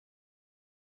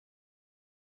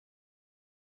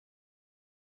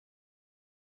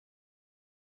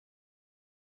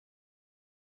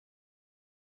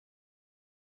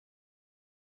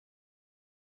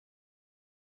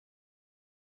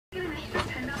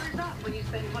$10 off when you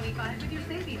spend $25 with your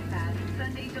savings pass.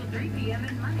 Sunday till 3 p.m.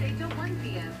 and Monday till 1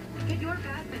 p.m. Get your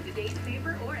pass at today's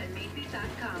paper or at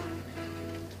Macy's.com.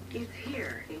 It's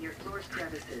here in your floor's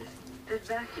crevices. The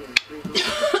vacuum remove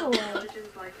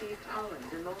pathogens like these pollens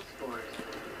and mold spores.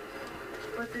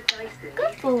 But the Dyson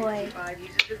E65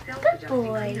 uses a self-adjusting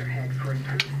cleaner head for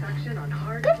improved suction on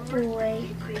hard floors and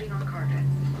deep cleaning on carpets.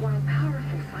 While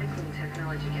powerful cycling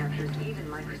technology captures even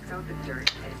microscopic dirt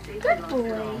and safely locks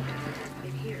it all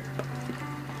in here.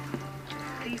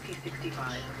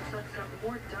 CC65 sucks up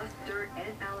more dust, dirt,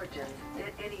 and allergens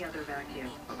than any other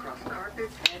vacuum across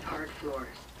carpets and hard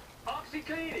floors.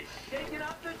 OxyClean is shaking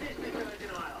up the dish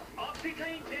detergent aisle.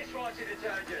 OxyClean dishwasher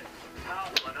detergent.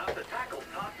 Powerful enough to tackle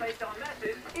past-based on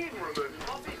messes, even removes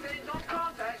coffee stains on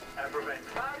contact, and prevents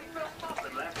cloudy film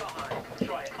muffin left behind.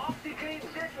 Try OxyClean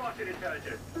dishwasher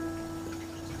detergent.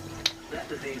 That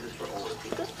disease is for older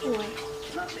people. Good boy.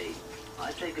 Not me.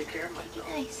 I take good care of myself.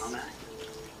 Nice. I'm active.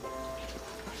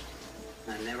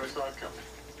 I never saw it coming.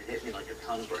 It hit me like a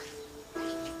ton of bricks.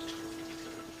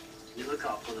 You look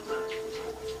off when the mask was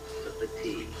born. The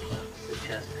fatigue, the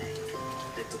chest pain,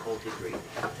 difficulty breathing.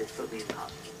 It put me in the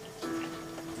hospital.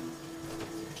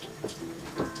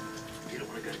 You don't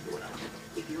want to go through what I did.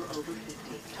 If you're over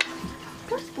 50,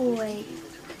 Good boy.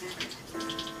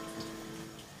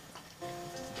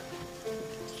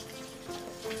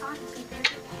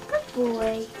 Good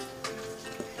boy.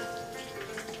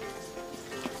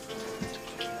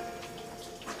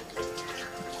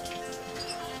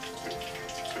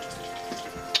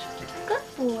 Good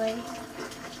boy.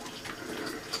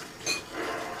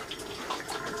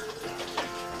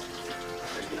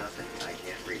 There's nothing I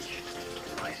can't reach.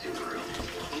 My Subaru.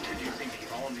 Introducing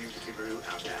the all-new Subaru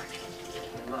Outback.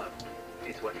 Love.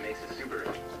 It's what makes a Subaru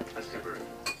a Subaru.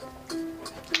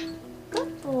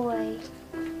 Good boy.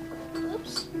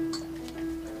 Oops.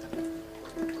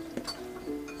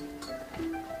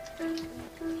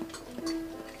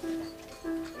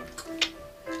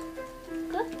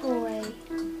 Good boy.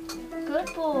 Good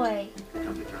boy.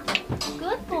 Come to terms with it.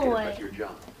 Good It can boy. affect your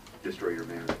job, destroy your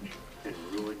marriage, and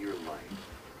ruin your life.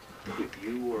 If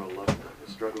you or a loved one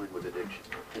is struggling with addiction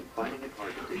and finding it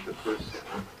hard to take the first step,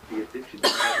 the Addiction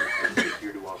Recovery Center is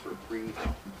here to offer free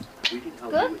help. We can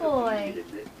help Good you with boy. immediate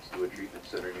admittance to a treatment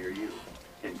center near you.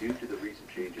 And due to the recent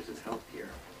changes in healthcare,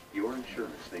 your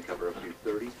insurance may cover up to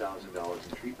 $30,000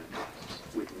 in treatment costs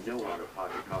with no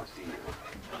out-of-pocket cost to you.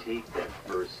 Take that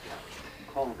first step.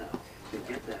 Call now and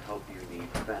get the help you need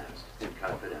fast and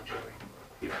confidentially.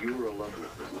 If you or a loved one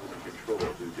is losing control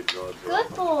due to drugs or Good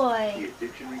alcohol, boy. the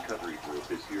Addiction Recovery Group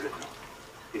is here to help.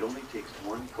 It only takes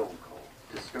one phone call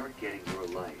to start getting your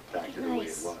life back to the way it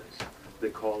Nice. was. The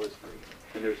call is free,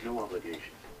 and there's no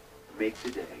obligation. Make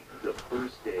today the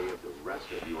first day of the rest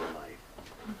of your life.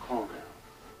 Call now.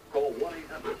 Call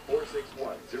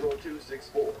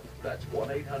 1-800-461-0264. That's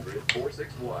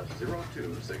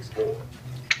 1-800-461-0264.